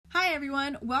Hi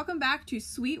everyone, welcome back to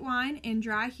Sweet Wine and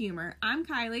Dry Humor. I'm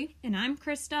Kylie. And I'm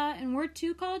Krista, and we're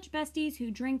two college besties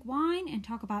who drink wine and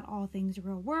talk about all things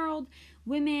real world,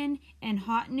 women, and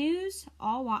hot news,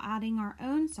 all while adding our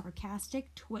own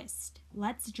sarcastic twist.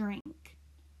 Let's drink.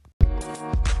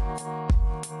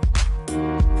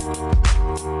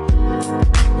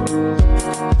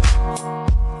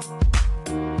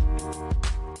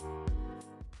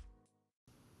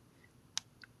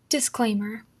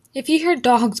 Disclaimer. If you hear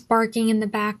dogs barking in the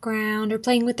background or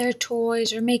playing with their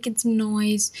toys or making some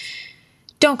noise,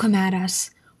 don't come at us.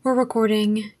 We're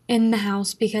recording in the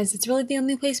house because it's really the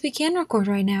only place we can record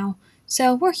right now.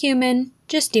 So we're human,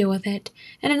 just deal with it.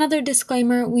 And another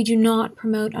disclaimer, we do not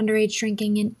promote underage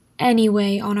drinking in any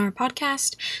way on our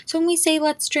podcast. So when we say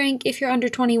let's drink, if you're under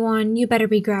 21, you better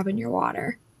be grabbing your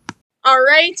water. All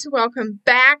right, welcome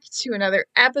back to another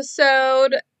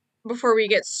episode. Before we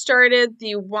get started,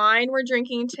 the wine we're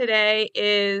drinking today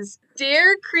is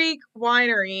Deer Creek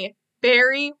Winery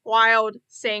Berry Wild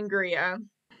Sangria.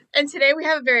 And today we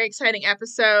have a very exciting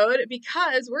episode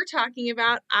because we're talking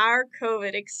about our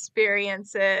COVID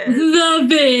experiences. The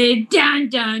vid, dun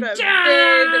dun The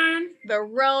dun! The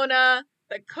Rona,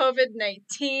 the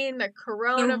COVID-19, the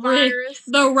coronavirus,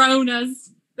 The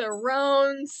Ronas. the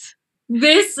Rones.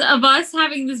 This of us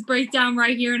having this breakdown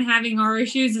right here and having our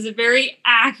issues is a very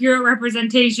accurate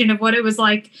representation of what it was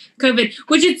like COVID,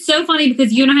 which is so funny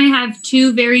because you and I have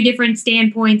two very different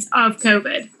standpoints of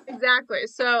COVID. Exactly.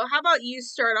 So how about you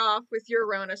start off with your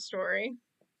Rona story?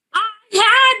 I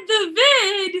had the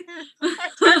vid. I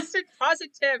tested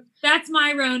positive. That's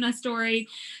my Rona story.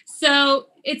 So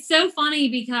it's so funny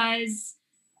because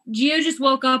Gio just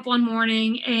woke up one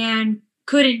morning and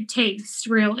couldn't taste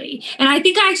really. And I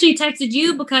think I actually texted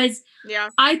you because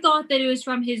I thought that it was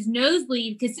from his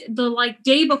nosebleed because the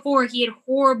day before he had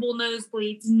horrible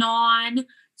nosebleeds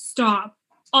non-stop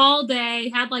all day,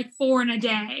 had 4 in a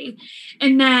day.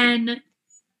 And then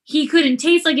he couldn't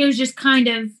taste, it was just kind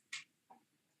of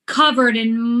covered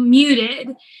and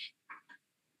muted.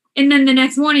 And then the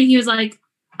next morning he was like,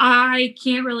 I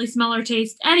can't really smell or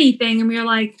taste anything. And we were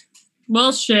like,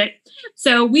 well, shit.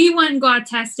 So we went and got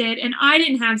tested, and I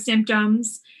didn't have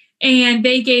symptoms. And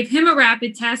they gave him a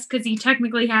rapid test because he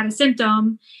technically had a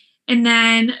symptom. And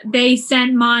then they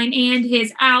sent mine and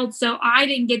his out, so I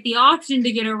didn't get the option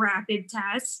to get a rapid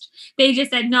test. They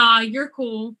just said, nah, you're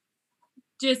cool.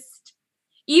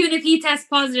 Even if he tests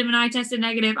positive and I tested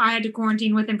negative, I had to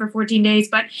quarantine with him for 14 days.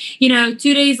 But, 2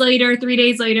 days later, 3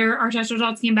 days later, our test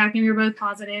results came back and we were both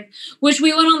positive, which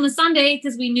we went on the Sunday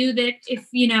because we knew that if,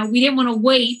 we didn't want to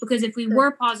wait because if we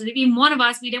were positive, even one of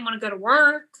us, we didn't want to go to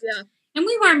work. Yeah. And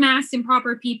we wear masks and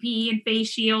proper PPE and face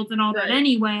shields and all that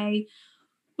anyway.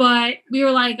 But we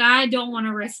were like, I don't want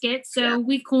to risk it. So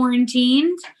we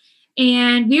quarantined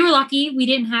and we were lucky. We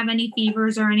didn't have any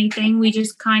fevers or anything. We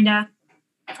just kind of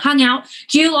hung out.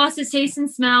 Gio lost his taste and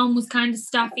smell and was kind of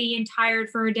stuffy and tired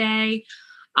for a day.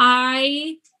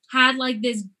 I had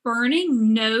this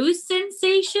burning nose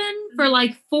sensation for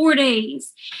 4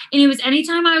 days. And it was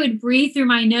anytime I would breathe through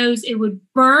my nose, it would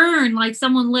burn like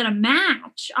someone lit a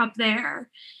match up there.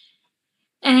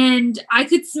 And I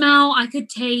could smell, I could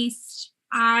taste.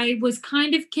 I was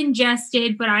kind of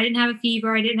congested, but I didn't have a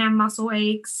fever. I didn't have muscle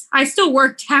aches. I still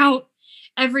worked out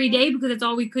every day because that's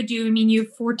all we could do. I mean, you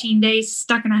have 14 days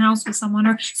stuck in a house with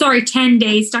someone, 10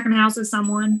 days stuck in a house with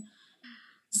someone.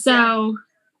 So,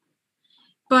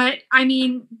 but I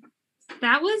mean,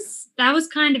 that was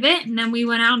kind of it. And then we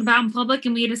went out and about in public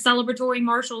and we had a celebratory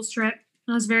Marshalls trip.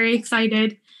 I was very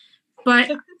excited. But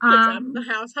gets out of the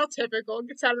house. How typical.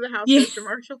 Gets out of the house, Mr.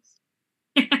 Marshalls.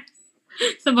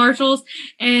 The Marshalls.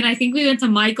 And I think we went to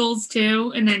Michael's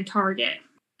too, and then Target.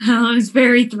 It was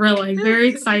very thrilling, very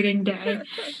exciting day.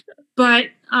 But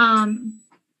a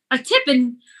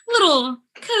little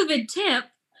COVID tip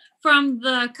from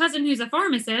the cousin who's a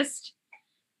pharmacist.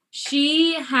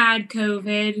 She had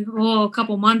COVID,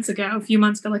 a few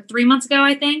months ago, 3 months ago,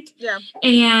 I think. Yeah.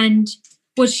 And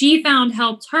what she found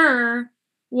helped her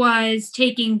was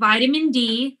taking vitamin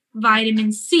D,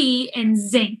 vitamin C, and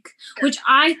zinc, which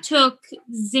I took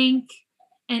zinc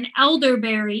and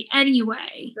elderberry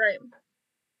anyway. Right.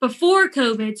 Before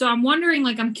COVID. So I'm wondering,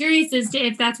 I'm curious as to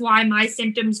if that's why my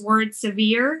symptoms weren't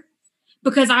severe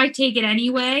because I take it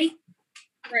anyway.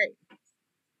 Right.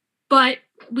 But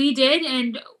we did.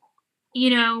 And,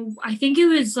 I think it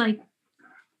was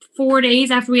 4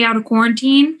 days after we out of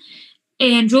quarantine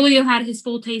and Julio had his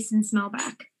full taste and smell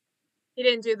back. He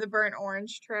didn't do the burnt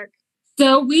orange trick.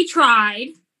 So we tried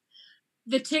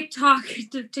the TikTok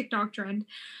trend,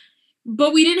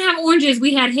 but we didn't have oranges.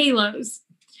 We had halos.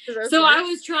 So I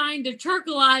was trying to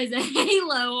turquoise a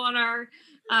halo on our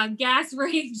gas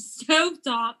range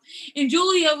stovetop, and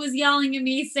Julia was yelling at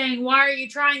me saying, "Why are you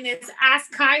trying this?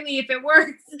 Ask Kylie if it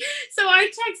works." So I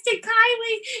texted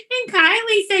Kylie, and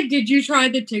Kylie said, "Did you try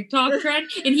the TikTok trend?"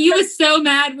 And he was so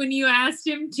mad when you asked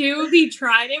him to if he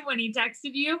tried it when he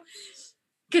texted you.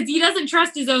 Because he doesn't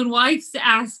trust his own wife's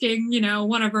asking,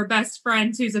 one of her best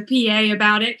friends who's a PA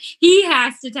about it. He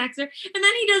has to text her. And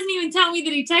then he doesn't even tell me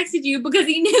that he texted you because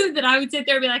he knew that I would sit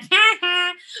there and be like, ha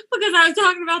ha, because I was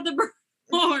talking about the burnt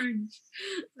orange.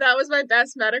 That was my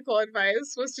best medical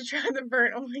advice, was to try the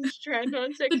burnt orange trend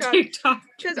on TikTok.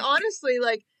 Because honestly,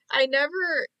 like, I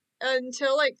never,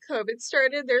 until like COVID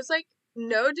started, there's like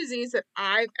no disease that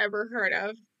I've ever heard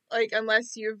of, like,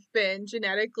 unless you've been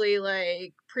genetically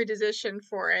like predispositioned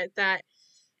for it, that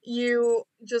you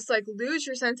just like lose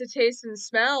your sense of taste and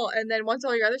smell, and then once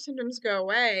all your other symptoms go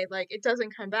away, like, it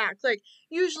doesn't come back. Like,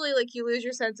 usually like you lose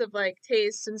your sense of like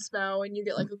taste and smell and you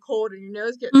get like a cold and your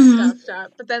nose gets stuffed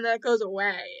up, but then that goes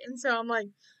away. And so I'm like,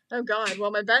 oh god,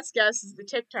 well, my best guess is the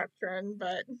TikTok trend,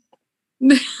 but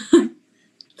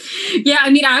yeah, I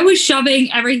mean, I was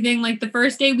shoving everything. Like, the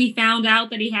first day we found out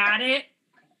that he had it,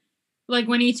 like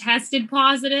when he tested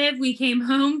positive, we came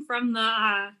home from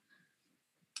the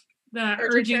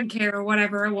urgent care or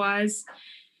whatever it was,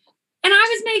 and I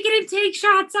was making him take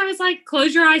shots. I was like,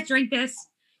 "Close your eyes, drink this."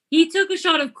 He took a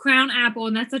shot of Crown Apple,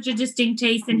 and that's such a distinct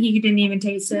taste, and he didn't even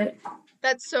taste it.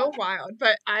 That's so wild.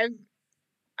 But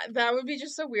that would be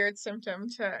just a weird symptom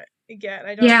to get.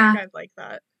 I don't think I'd like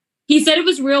that. He said it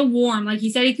was real warm. Like, he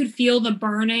said he could feel the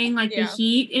burning, like the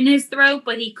heat in his throat,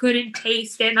 but he couldn't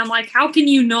taste it. And I'm like, how can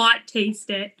you not taste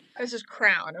it? This is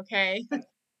Crown, okay?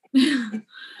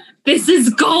 This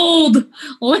is gold,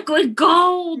 liquid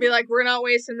gold. Be like, we're not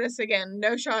wasting this again.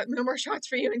 No more shots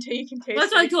for you until you can taste it.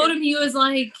 That's what I told him. He was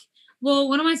like, well,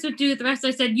 what am I supposed to do with the rest?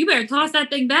 I said, you better toss that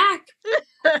thing back.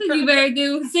 You better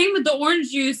do. Same with the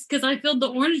orange juice, because I filled the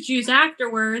orange juice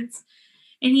afterwards.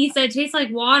 And he said, it tastes like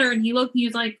water. And he looked and he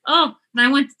was like, oh. And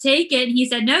I went to take it. And he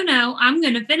said, no, I'm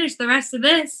going to finish the rest of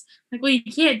this. Like, well, you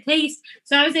can't taste.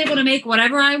 So I was able to make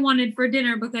whatever I wanted for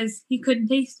dinner because he couldn't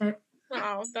taste it.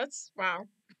 Wow. That's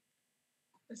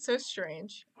so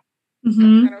strange.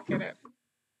 Mm-hmm. I don't get it.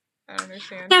 I don't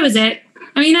understand. That was it.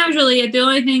 I mean, that was really it. The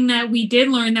only thing that we did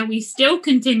learn that we still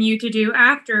continue to do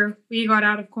after we got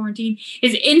out of quarantine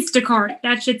is Instacart.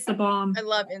 That shit's the bomb. I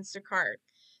love Instacart.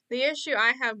 The issue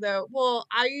I have, though, well,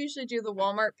 I usually do the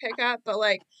Walmart pickup, but,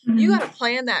 like, you gotta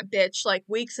plan that bitch, like,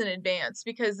 weeks in advance,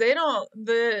 because they don't,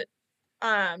 the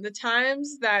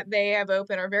times that they have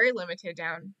open are very limited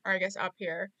down, or I guess up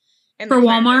here. And for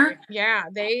Walmart? Yeah,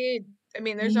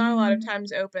 there's not a lot of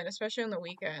times open, especially on the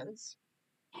weekends.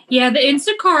 Yeah, the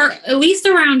Instacart, at least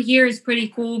around here, is pretty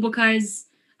cool because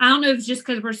I don't know if it's just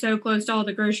because we're so close to all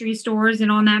the grocery stores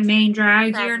and on that main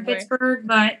drag here in Pittsburgh,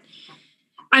 but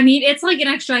I mean, it's like an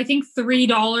extra, I think,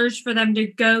 $3 for them to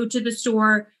go to the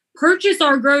store, purchase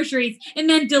our groceries, and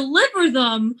then deliver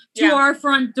them to our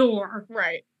front door.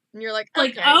 Right. And you're like,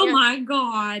 oh my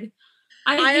God.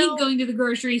 I hate going to the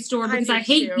grocery store because I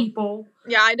hate people.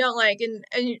 Yeah, I don't like,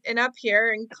 and up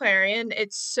here in Clarion,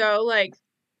 it's so, like,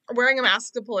 wearing a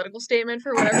mask is a political statement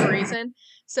for whatever reason.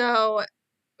 So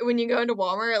when you go into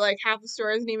Walmart, like, half the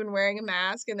store isn't even wearing a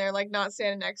mask, and they're, like, not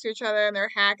standing next to each other, and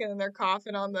they're hacking and they're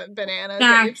coughing on the bananas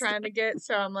that you're trying to get.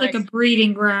 So I'm like, a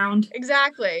breeding ground.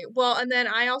 Exactly. Well, and then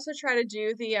I also try to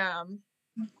do the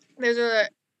there's a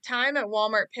time at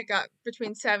Walmart pickup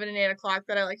between 7 and 8 o'clock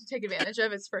that I like to take advantage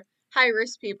of. It's for high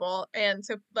risk people, and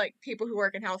so, like, people who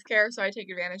work in healthcare, so I take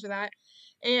advantage of that.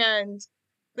 And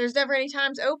there's never any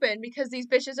times open because these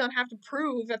bitches don't have to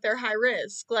prove that they're high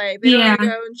risk. Like, they don't have to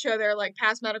go and show their, like,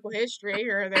 past medical history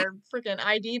or their freaking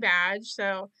ID badge,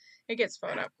 so it gets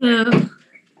phoned up.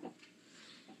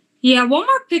 Yeah,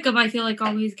 Walmart pickup, I feel like,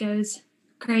 always goes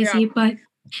crazy, but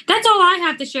that's all I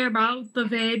have to share about the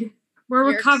vid. We're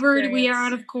recovered, we are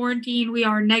out of quarantine, we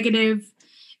are negative,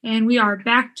 and we are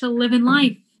back to living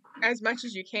life. As much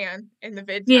as you can in the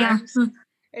vid times,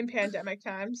 in pandemic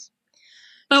times.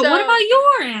 But what about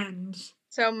your end?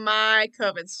 So my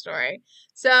COVID story.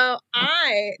 So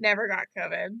I never got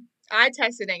COVID. I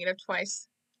tested negative twice.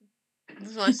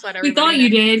 We thought you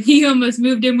did. You almost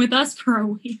moved in with us for a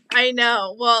week. I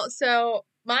know. Well, so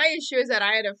my issue is that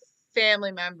I had a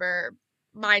family member,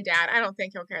 my dad. I don't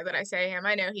think he'll care that I say him.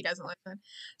 I know he doesn't listen.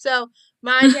 So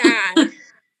my dad,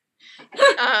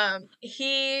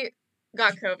 he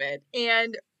got COVID,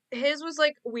 and his was,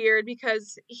 like, weird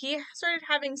because he started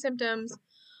having symptoms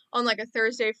on, like, a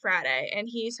Thursday, Friday, and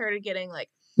he started getting, like,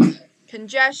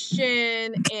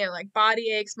 congestion and, like,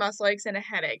 body aches, muscle aches, and a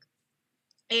headache.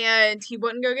 And he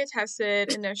wouldn't go get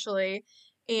tested initially,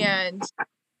 and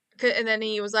and then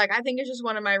he was like, I think it's just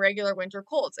one of my regular winter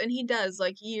colds. And he does,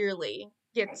 like, yearly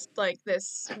gets, like,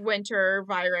 this winter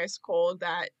virus cold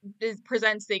that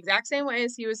presents the exact same way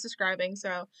as he was describing.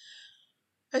 So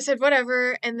I said,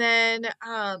 whatever. And then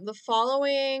the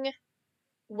following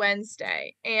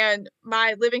Wednesday, and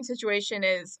my living situation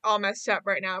is all messed up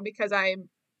right now because I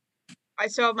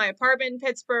still have my apartment in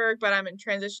Pittsburgh, but I'm in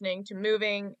transitioning to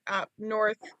moving up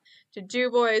north to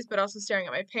DuBois, but also staring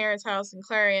at my parents' house in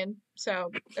Clarion. So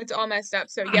it's all messed up.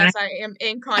 So yes, I am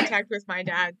in contact with my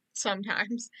dad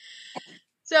sometimes.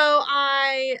 So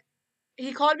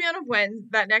he called me on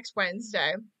that next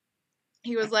Wednesday.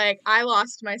 He was like, I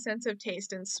lost my sense of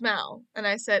taste and smell. And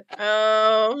I said,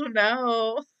 oh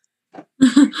no.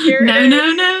 Here it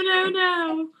is.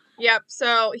 No. Yep.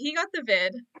 So he got the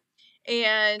vid.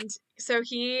 And so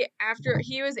after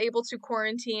he was able to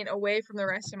quarantine away from the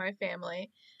rest of my family,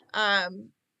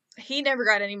 he never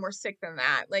got any more sick than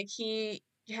that. Like, he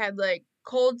had, like,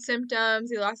 cold symptoms.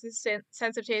 He lost his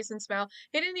sense of taste and smell.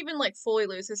 He didn't even, like, fully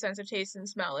lose his sense of taste and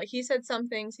smell. Like, he said some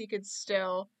things he could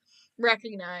still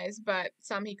recognize, but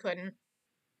some he couldn't.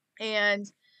 And,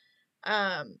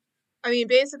 I mean,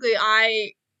 basically,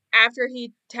 after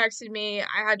he texted me,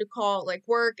 I had to call, like,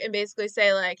 work and basically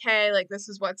say, like, hey, like, this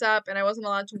is what's up. And I wasn't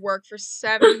allowed to work for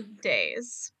 7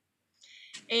 days.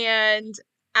 And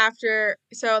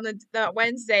so on the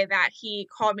Wednesday that he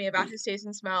called me about his taste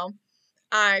and smell,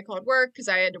 I called work because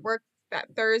I had to work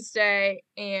that Thursday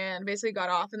and basically got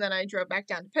off. And then I drove back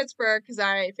down to Pittsburgh because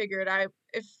I figured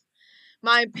if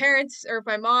my parents or if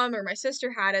my mom or my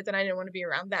sister had it, then I didn't want to be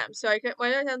around them. So I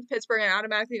went down to Pittsburgh and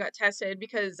automatically got tested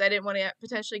because I didn't want to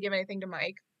potentially give anything to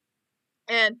Mike.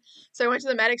 And so I went to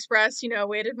the Med Express,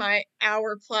 waited my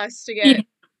hour plus to get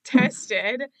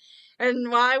tested.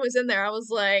 And while I was in there, I was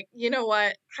like, you know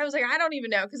what? I was like, I don't even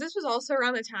know. Because this was also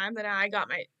around the time that I got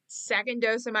my second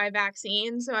dose of my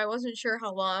vaccine. So I wasn't sure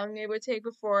how long it would take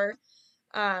before,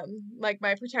 like,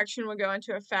 my protection would go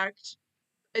into effect.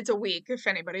 It's a week, if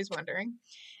anybody's wondering.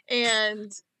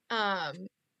 And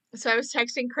so I was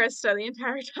texting Krista the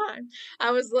entire time.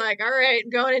 I was like, all right, I'm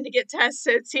going in to get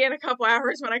tested. See you in a couple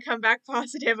hours. When I come back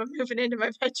positive, I'm moving into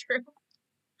my bedroom.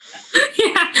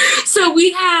 Yeah. So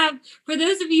we have, for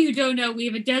those of you who don't know, we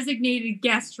have a designated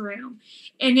guest room,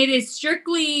 and it is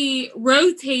strictly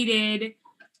rotated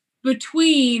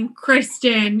between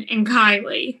Kristen and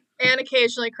Kylie. And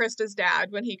occasionally Krista's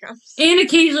dad when he comes. And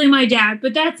occasionally my dad,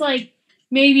 but that's like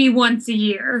maybe once a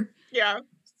year. Yeah.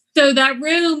 So that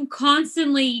room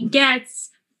constantly gets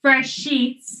fresh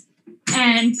sheets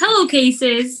and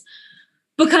pillowcases,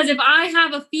 because if I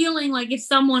have a feeling like if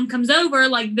someone comes over,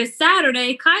 like this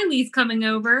Saturday, Kylie's coming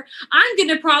over, I'm going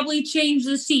to probably change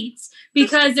the sheets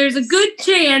because there's a good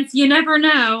chance, you never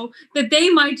know, that they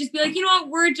might just be like, you know what,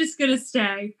 we're just going to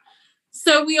stay.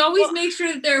 So we always make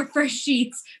sure that there are fresh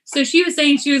sheets. So she was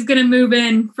saying she was going to move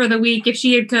in for the week if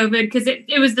she had COVID, because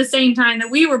it was the same time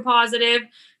that we were positive.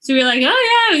 So we were like,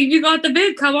 oh yeah, you got the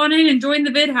vid, come on in and join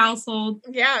the vid household.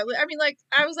 Yeah, I mean, like,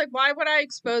 I was like, why would I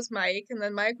expose Mike? And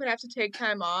then Mike would have to take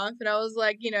time off. And I was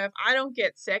like, if I don't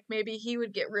get sick, maybe he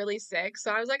would get really sick.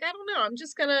 So I was like, I don't know. I'm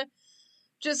just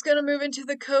gonna move into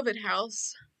the COVID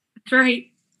house. That's right.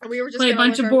 And we were just play a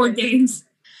bunch of board games.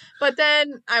 But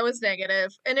then I was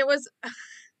negative, and it was a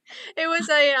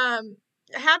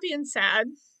happy and sad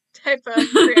type of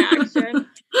reaction.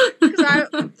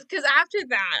 Because after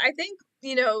that, I think,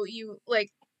 you,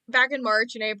 like, back in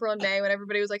March and April and May when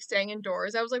everybody was, like, staying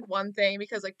indoors, that was, like, one thing,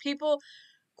 because, like, people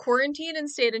quarantined and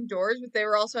stayed indoors, but they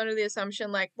were also under the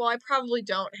assumption, like, well, I probably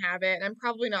don't have it, and I'm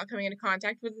probably not coming into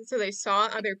contact with it, so they saw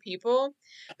other people.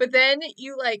 But then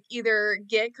you, like, either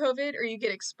get COVID or you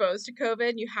get exposed to COVID,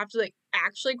 and you have to, like,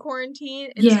 actually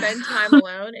quarantine and spend time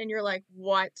alone, and you're like,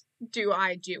 what do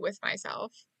I do with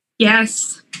myself?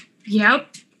 Yes.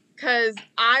 Yep. Because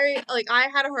I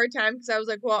had a hard time because I was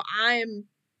like, well, I'm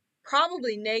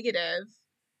probably negative,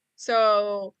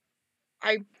 so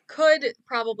I could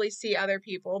probably see other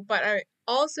people, but I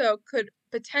also could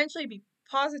potentially be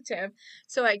positive,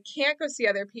 so I can't go see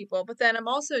other people. But then I'm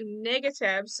also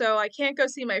negative, so I can't go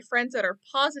see my friends that are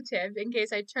positive in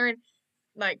case I turn,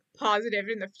 like, positive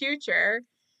in the future.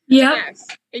 Yeah.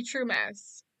 A true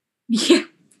mess. Yeah.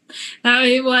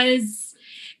 It was.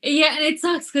 Yeah, and it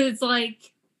sucks because it's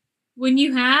like when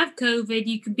you have COVID,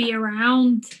 you could be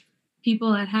around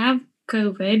people that have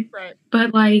COVID, right?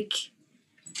 But, like,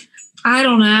 I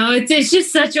don't know. It's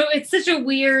just such a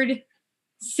weird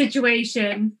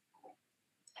situation.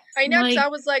 I know, because I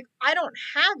was like, I don't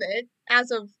have it as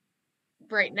of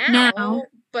right now,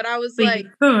 but I was like,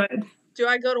 good. do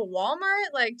I go to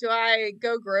Walmart? Like, do I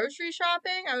go grocery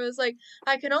shopping? I was like,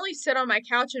 I can only sit on my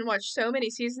couch and watch so many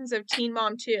seasons of Teen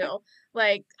Mom 2.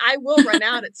 Like, I will run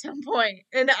out at some point.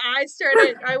 And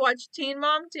I watched Teen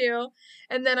Mom 2,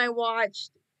 and then I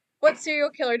watched, what serial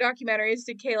killer documentaries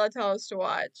did Kayla tell us to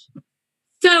watch?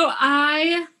 So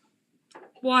I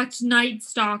watched Night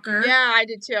Stalker. Yeah, I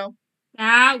did too.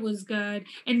 That was good.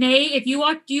 And do you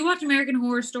watch American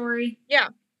Horror Story? Yeah.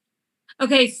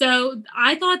 Okay, so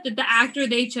I thought that the actor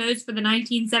they chose for the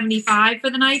 1975 for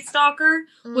the Night Stalker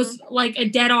was like a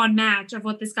dead-on match of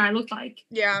what this guy looked like.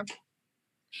 Yeah.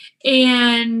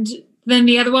 And then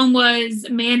the other one was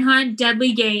Manhunt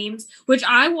Deadly Games, which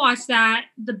I watched that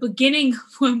the beginning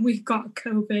when we got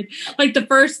COVID. Like the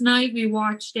first night we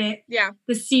watched it. Yeah.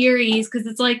 The series, because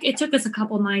it's like it took us a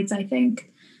couple nights, I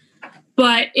think.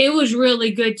 But it was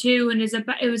really good too, and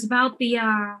it was about the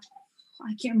I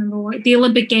can't remember what, the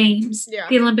Olympic Games. Yeah.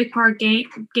 The Olympic Park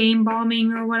game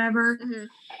bombing or whatever. Mm-hmm.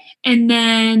 And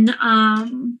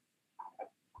then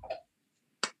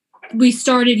we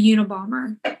started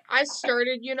Unabomber. I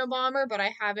started Unabomber, but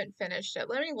I haven't finished it.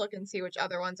 Let me look and see which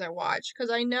other ones I watched, because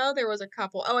I know there was a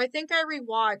couple. Oh, I think I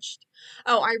rewatched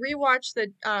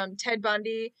the Ted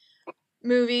Bundy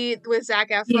movie with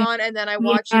Zac Efron, and then I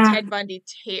watched the Ted Bundy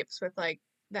tapes with like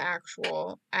the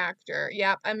actual actor.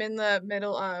 Yep, I'm in the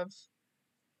middle of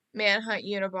Manhunt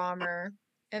Unabomber.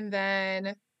 And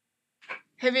then,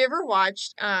 have you ever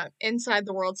watched Inside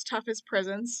the World's Toughest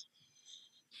Prisons?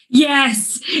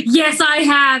 Yes, I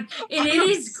have. And it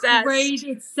is great.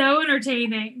 It's so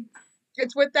entertaining.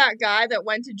 It's with that guy that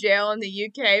went to jail in the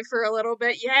UK for a little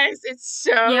bit. Yes, it's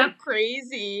so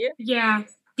crazy. Yeah.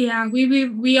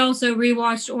 We also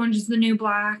rewatched Orange is the New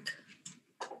Black.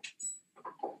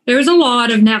 There's a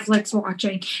lot of Netflix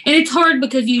watching. And it's hard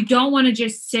because you don't want to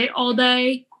just sit all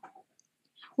day,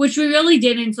 which we really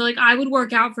didn't. So, like, I would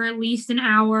work out for at least an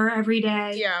hour every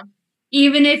day. Yeah.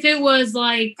 Even if it was,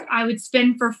 like, I would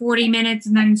spin for 40 minutes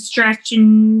and then stretch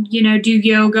and, do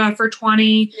yoga for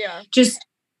 20. Yeah. Just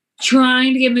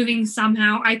trying to get moving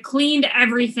somehow. I cleaned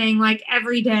everything, like,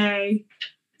 every day.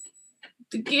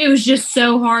 It was just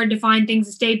so hard to find things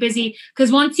to stay busy. Because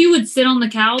once you would sit on the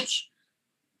couch,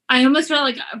 I almost felt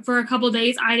like for a couple of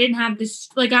days I didn't have this,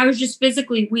 like I was just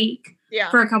physically weak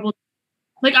for a couple of days.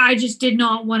 Like I just did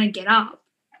not want to get up.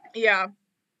 Yeah.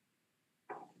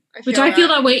 I feel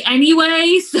that way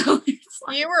anyway, so it's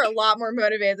like, you were a lot more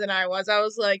motivated than I was. I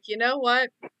was like, you know what?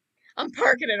 I'm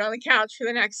parking it on the couch for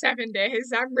the next 7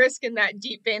 days. I'm risking that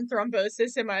deep vein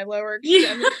thrombosis in my lower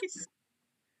extremities.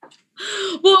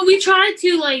 Well, we tried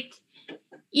to, like,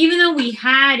 even though we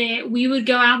had it, we would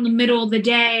go out in the middle of the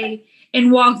day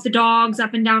and walk the dogs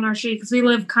up and down our street because we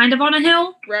live kind of on a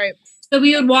hill. Right. So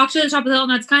we would walk to the top of the hill,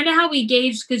 and that's kind of how we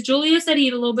gauged, because Julia said he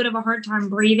had a little bit of a hard time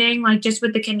breathing, like just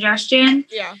with the congestion.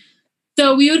 Yeah.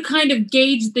 So we would kind of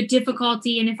gauge the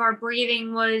difficulty and if our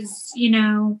breathing was,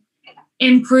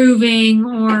 improving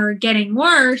or getting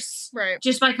worse. Right.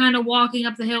 Just by kind of walking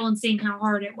up the hill and seeing how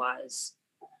hard it was.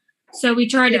 So we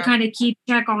tried to kind of keep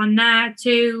check on that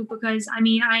too, because I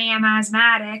am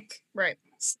asthmatic. Right.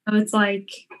 So it's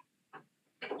like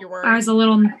I was a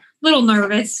little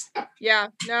nervous. Yeah.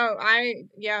 No, I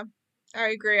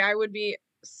agree. I would be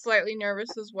slightly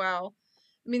nervous as well.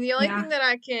 I mean, the only thing that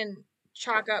I can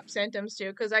chalk up symptoms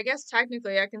to, because I guess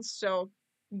technically I can still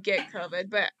get COVID,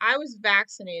 but I was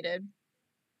vaccinated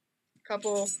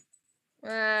probably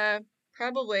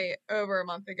over a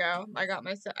month ago. I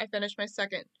finished my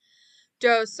second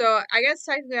dose, so I guess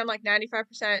technically I'm like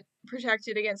 95%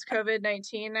 protected against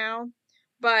COVID-19 now.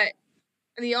 But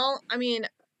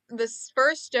this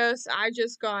first dose I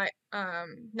just got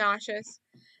nauseous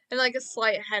and like a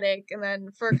slight headache, and then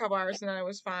for a couple hours and then I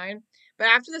was fine. But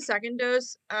after the second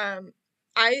dose,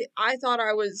 I thought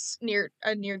I was near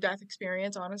a near-death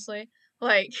experience, honestly.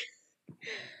 Like,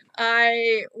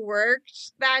 I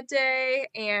worked that day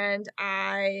and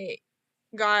I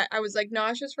was like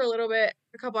nauseous for a little bit,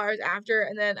 a couple hours after,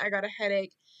 and then I got a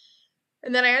headache.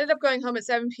 And then I ended up going home at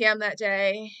 7 p.m. that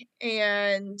day,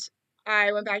 and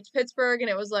I went back to Pittsburgh, and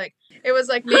it was like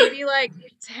maybe like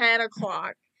 10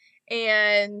 o'clock,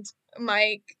 and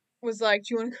Mike was like,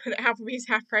 do you want to go to Applebee's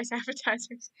half-price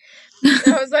appetizers?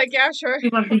 And I was like, yeah, sure. We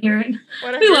love to hear it.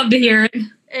 Whatever. We love to hear it.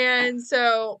 And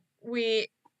so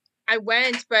I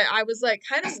went, but I was like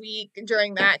kind of weak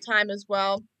during that time as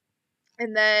well.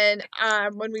 And then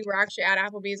when we were actually at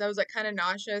Applebee's, I was like kind of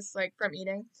nauseous, like from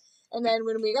eating. And then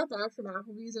when we got back from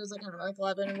Applebee's, it was like, I don't know, like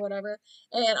 11 or whatever.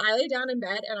 And I lay down in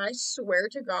bed, and I swear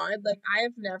to God, like I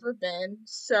have never been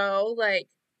so like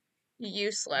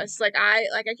useless. Like I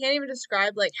can't even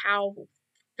describe like how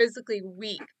physically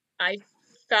weak I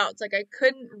felt. Like I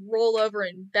couldn't roll over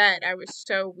in bed. I was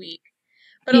so weak.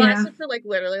 But it Yeah. lasted for like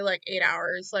literally like 8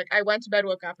 hours. Like I went to bed,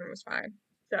 woke up, and was fine.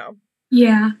 So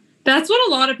Yeah. That's what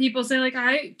a lot of people say. Like,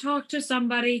 I talked to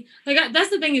somebody, like,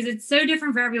 that's the thing is, it's so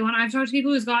different for everyone. I've talked to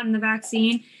people who's gotten the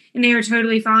vaccine and they were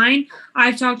totally fine.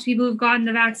 I've talked to people who've gotten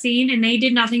the vaccine and they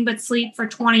did nothing but sleep for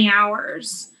 20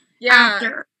 hours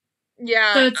after.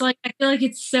 Yeah. So it's like, I feel like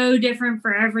it's so different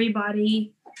for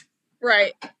everybody.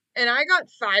 Right. And I got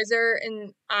Pfizer,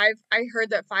 and I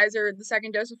heard that Pfizer, the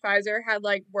second dose of Pfizer, had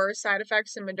like worse side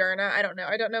effects than Moderna. I don't know.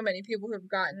 I don't know many people who've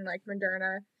gotten like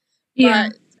Moderna, Yeah.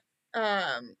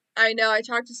 but I know I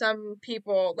talked to some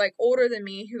people like older than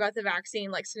me who got the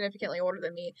vaccine, like significantly older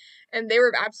than me, and they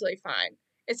were absolutely fine.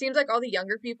 It seems like all the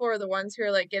younger people are the ones who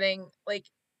are like getting like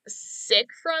sick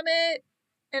from it,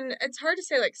 and it's hard to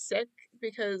say like sick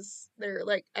because they're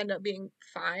like end up being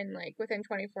fine like within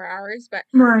 24 hours, but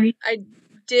Right. I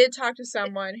did talk to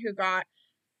someone who got,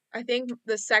 I think,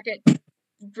 the second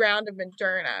round of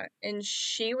Moderna, and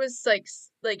she was like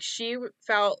she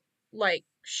felt like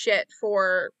shit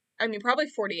for, I mean, probably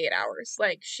 48 hours.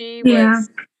 Like she was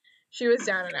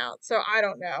down and out. So I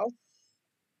don't know.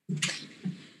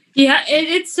 Yeah,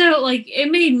 it's so, like,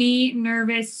 it made me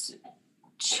nervous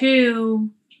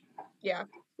too. Yeah.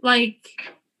 Like,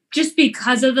 just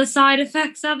because of the side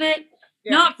effects of it.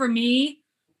 Yeah. Not for me,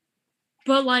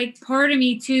 but, like, part of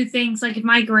me too thinks, like, if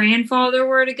my grandfather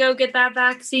were to go get that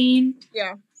vaccine.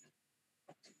 Yeah.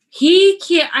 He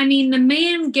can't, I mean, the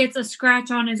man gets a scratch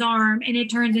on his arm and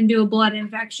it turns into a blood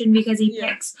infection because he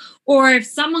picks. Or if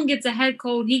someone gets a head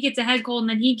cold, he gets a head cold and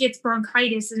then he gets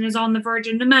bronchitis and is on the verge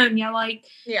of pneumonia. Like,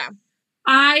 yeah.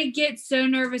 I get so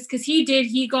nervous because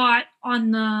he got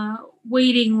on the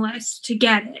waiting list to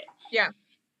get it. Yeah.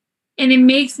 And it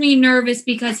makes me nervous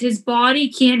because his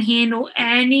body can't handle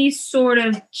any sort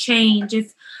of change.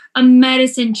 If a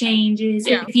medicine changes,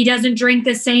 if he doesn't drink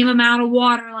the same amount of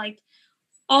water, like,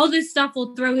 all this stuff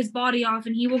will throw his body off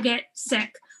and he will get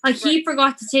sick. Like, he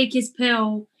forgot to take his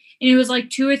pill and it was like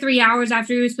 2 or 3 hours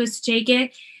after he was supposed to take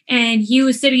it. And he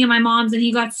was sitting at my mom's and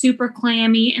he got super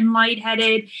clammy and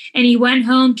lightheaded and he went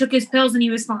home, took his pills, and he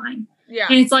was fine. Yeah.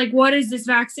 And it's like, what is this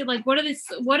vaccine? Like, what are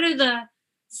the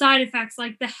side effects?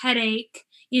 Like the headache,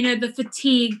 the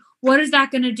fatigue. What is that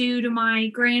going to do to my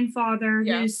grandfather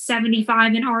who's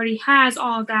 75 and already has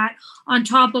all of that on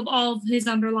top of all of his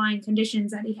underlying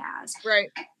conditions that he has? Right.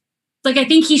 Like, I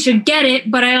think he should get it,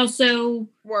 but I also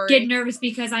worry. Get nervous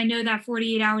because I know that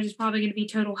 48 hours is probably going to be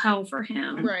total hell for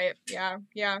him. Right. Yeah.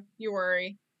 Yeah. You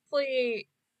worry. Hopefully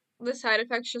the side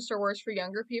effects just are worse for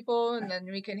younger people and then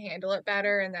we can handle it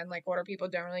better. And then like older people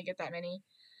don't really get that many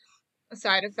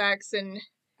side effects. And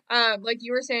like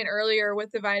you were saying earlier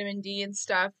with the vitamin D and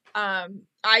stuff,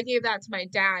 I gave that to my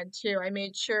dad too. I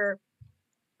made sure,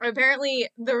 apparently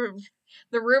the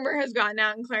rumor has gotten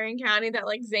out in Clarion County that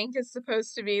like zinc is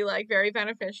supposed to be like very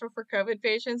beneficial for COVID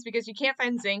patients because you can't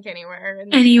find zinc anywhere.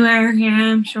 Yeah,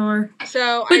 I'm sure.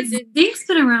 So but zinc's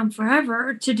been around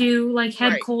forever to do like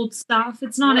head cold stuff.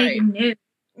 It's not even new.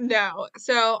 No.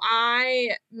 So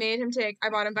I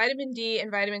bought him vitamin D and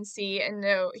vitamin C, and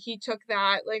no, he took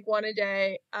that like one a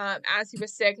day as he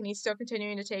was sick, and he's still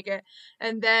continuing to take it.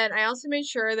 And then I also made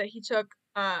sure that he took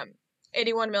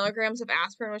 81 milligrams of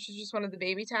aspirin, which is just one of the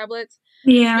baby tablets.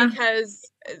 Yeah.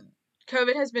 Because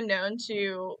COVID has been known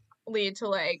to lead to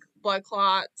like blood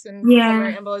clots and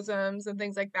pulmonary embolisms and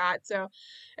things like that. So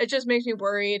it just makes me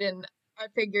worried, and I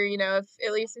figure,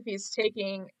 if he's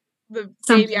taking the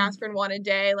baby aspirin one a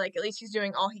day, like at least he's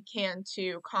doing all he can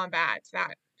to combat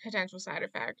that potential side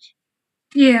effect.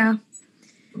 Yeah.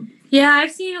 Yeah,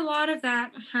 I've seen a lot of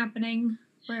that happening.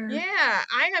 Yeah,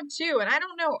 I have too. And I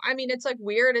don't know. I mean, it's like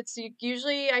weird. It's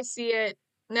usually I see it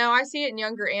in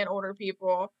younger and older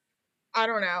people. I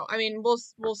don't know. I mean,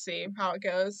 we'll see how it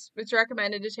goes. It's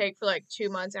recommended to take for like 2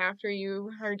 months after you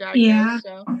are diagnosed.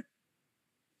 So.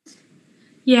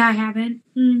 Yeah, I haven't.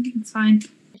 It's fine.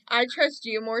 I trust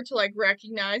you more to like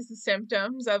recognize the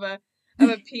symptoms of a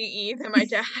PE than my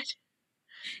dad.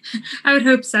 I would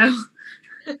hope so.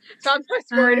 So I'm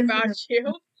less worried about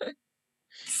you.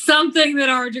 Something that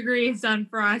our degree has done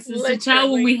for us is to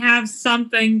tell when we have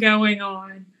something going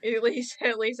on. At least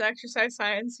exercise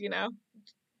science,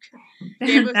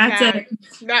 That's it.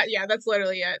 That's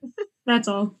literally it. That's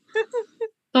all. That's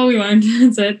all we want.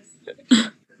 That's it.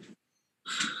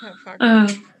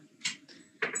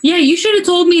 Yeah, you should have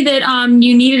told me that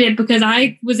you needed it because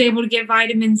I was able to get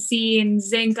vitamin C and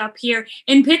zinc up here.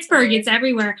 In Pittsburgh, it's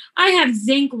everywhere. I have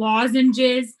zinc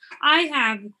lozenges. I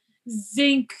have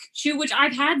zinc chew, which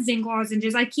I've had zinc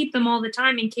lozenges. I keep them all the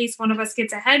time in case one of us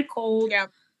gets a head cold. Yeah.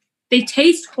 They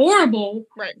taste horrible.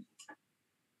 Right.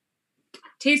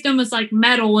 taste almost like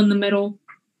metal in the middle.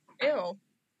 Ew.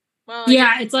 Well,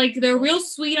 yeah, it's like they're real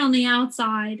sweet on the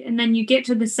outside, and then you get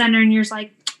to the center and you're just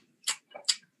like,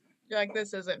 you're like,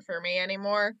 this isn't for me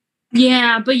anymore.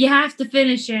 Yeah, but you have to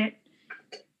finish it.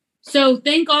 So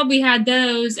thank God we had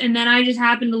those, and then I just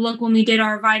happened to look when we did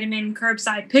our vitamin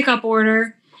curbside pickup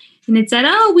order, and it said,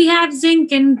 oh, we have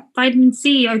zinc and vitamin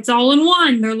C. It's all in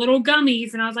one. They're little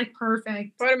gummies, and I was like,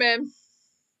 perfect. Put them in.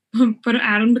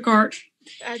 Add them to cart.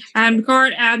 Add them to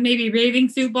cart. Add maybe bathing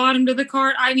suit bottom to the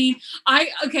cart. I mean,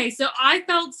 so I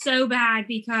felt so bad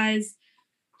because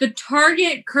the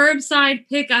Target curbside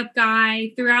pickup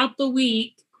guy throughout the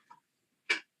week,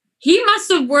 he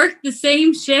must have worked the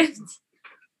same shift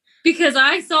because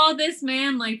I saw this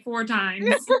man like 4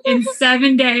 times in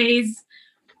 7 days.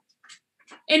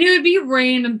 And it would be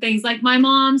random things. Like my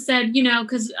mom said,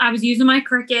 because I was using my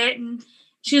Cricut, and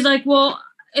she was like, well,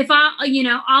 if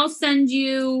I'll send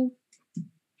you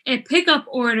a pickup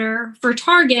order for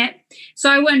Target.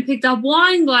 So I went and picked up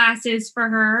wine glasses for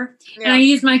her, and I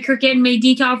used my Cricut and made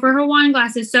decal for her wine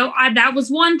glasses. So that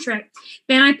was one trip.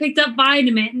 Then I picked up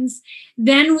vitamins.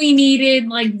 Then we needed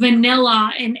like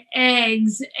vanilla and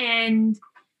eggs and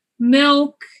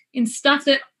milk and stuff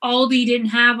that Aldi didn't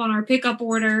have on our pickup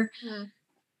order.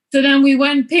 So then we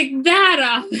went and picked that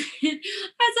up. I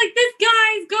was like, this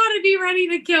guy's got to be ready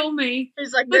to kill me.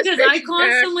 He's like, because I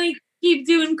constantly keep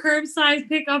doing curbside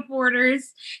pickup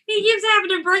orders. He keeps having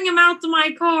to bring them out to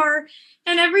my car.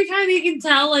 And every time you can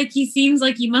tell, like, he seems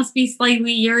like he must be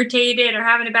slightly irritated or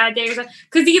having a bad day or something.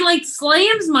 Because he, like,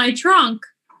 slams my trunk.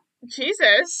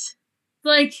 Jesus.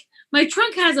 Like, my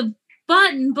trunk has a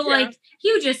button, but, like,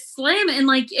 he would just slam it. And,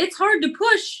 like, it's hard to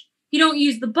push. You don't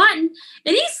use the button.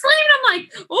 And he slammed it. I'm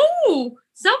like, oh,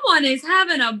 someone is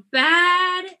having a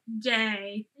bad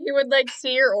day. He would like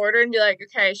see your order and be like,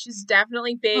 okay, she's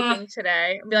definitely baking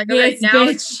today. And be like, okay, now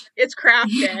it's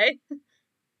craft day.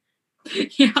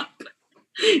 Yep.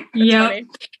 Yep.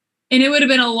 And it would have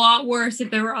been a lot worse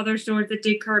if there were other stores that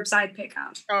did curbside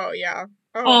pickup. Oh, yeah.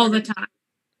 All the time.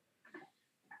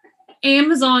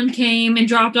 Amazon came and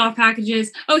dropped off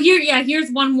packages. Oh, here's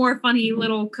one more funny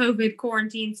little COVID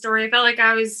quarantine story. I felt like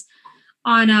I was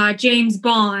on James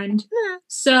Bond.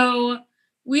 So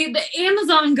the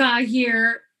Amazon guy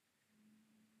here,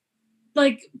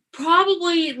 like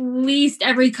probably at least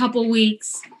every couple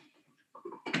weeks,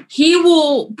 he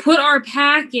will put our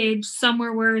package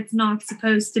somewhere where it's not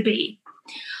supposed to be.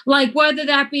 Like, whether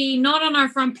that be not on our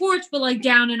front porch, but, like,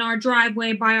 down in our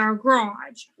driveway by our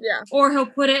garage. Yeah. Or he'll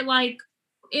put it, like,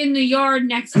 in the yard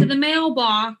next to the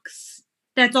mailbox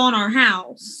that's on our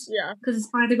house. Yeah. Because it's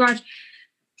by the garage.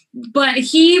 But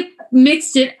he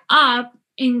mixed it up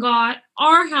and got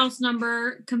our house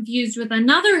number confused with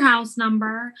another house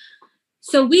number.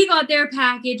 So we got their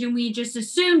package, and we just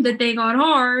assumed that they got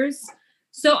ours.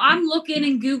 So I'm looking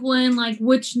and Googling, like,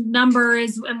 which number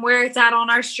is and where it's at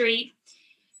on our street.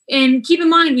 And keep in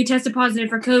mind, we tested positive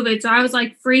for COVID, so I was,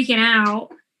 like, freaking out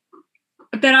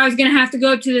that I was going to have to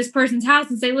go up to this person's house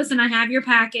and say, listen, I have your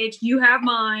package. You have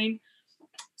mine.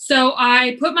 So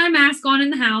I put my mask on in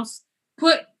the house,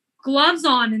 put gloves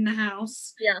on in the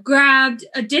house, grabbed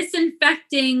a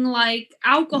disinfecting, like,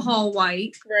 alcohol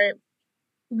wipe,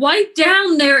 wiped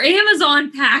down their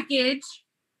Amazon package,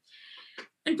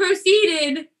 and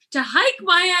proceeded to hike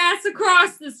my ass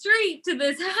across the street to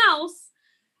this house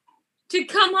to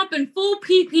come up in full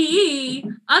PPE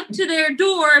up to their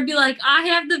door and be like, I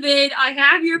have the vid, I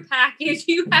have your package,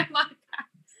 you have my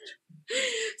package.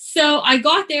 So I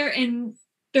got there, and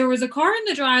there was a car in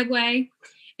the driveway,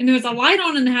 and there was a light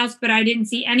on in the house, but I didn't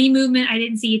see any movement. I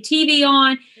didn't see a TV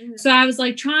on. So I was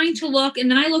like trying to look, and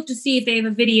then I looked to see if they have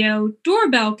a video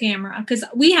doorbell camera, because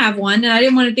we have one, and I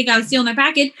didn't want to think I was stealing their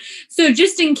package. So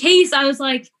just in case, I was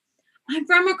like, I'm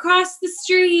from across the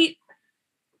street.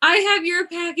 I have your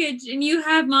package and you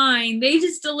have mine. They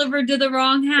just delivered to the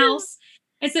wrong house.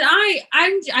 I said,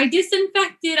 I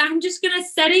disinfected. I'm just going to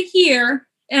set it here,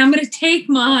 and I'm going to take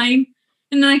mine.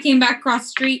 And then I came back across the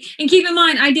street. And keep in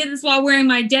mind, I did this while wearing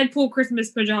my Deadpool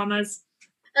Christmas pajamas.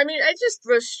 I mean, I just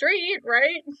the street,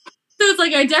 right? So it's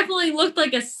like I definitely looked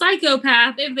like a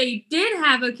psychopath if they did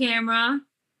have a camera.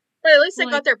 But at least they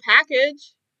got their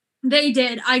package. They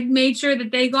did. I made sure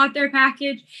that they got their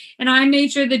package, and I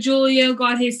made sure that Julio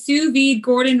got his sous vide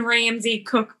Gordon Ramsay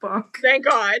cookbook. Thank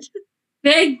God.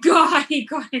 Thank God he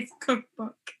got his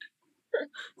cookbook.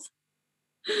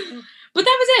 But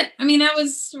that was it. I mean, that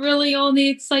was really all the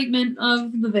excitement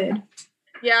of the vid.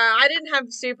 Yeah, I didn't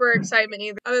have super excitement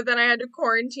either, other than I had to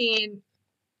quarantine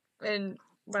and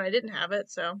when I didn't have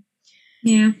it, so.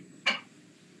 Yeah.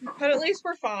 But at least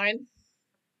we're fine.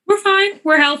 We're fine.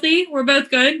 We're healthy. We're both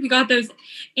good. We got those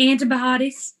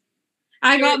antibodies.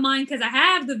 I got mine because I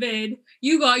have the vid.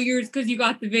 You got yours because you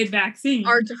got the vid vaccine.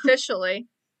 Artificially.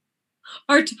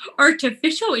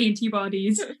 Artificial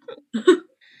antibodies.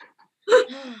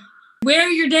 Wear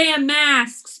your damn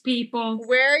masks, people.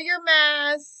 Wear your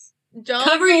masks. Don't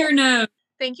cover your nose.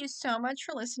 Thank you so much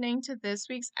for listening to this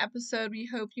week's episode. We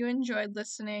hope you enjoyed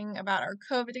listening about our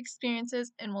COVID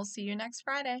experiences, and we'll see you next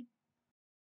Friday.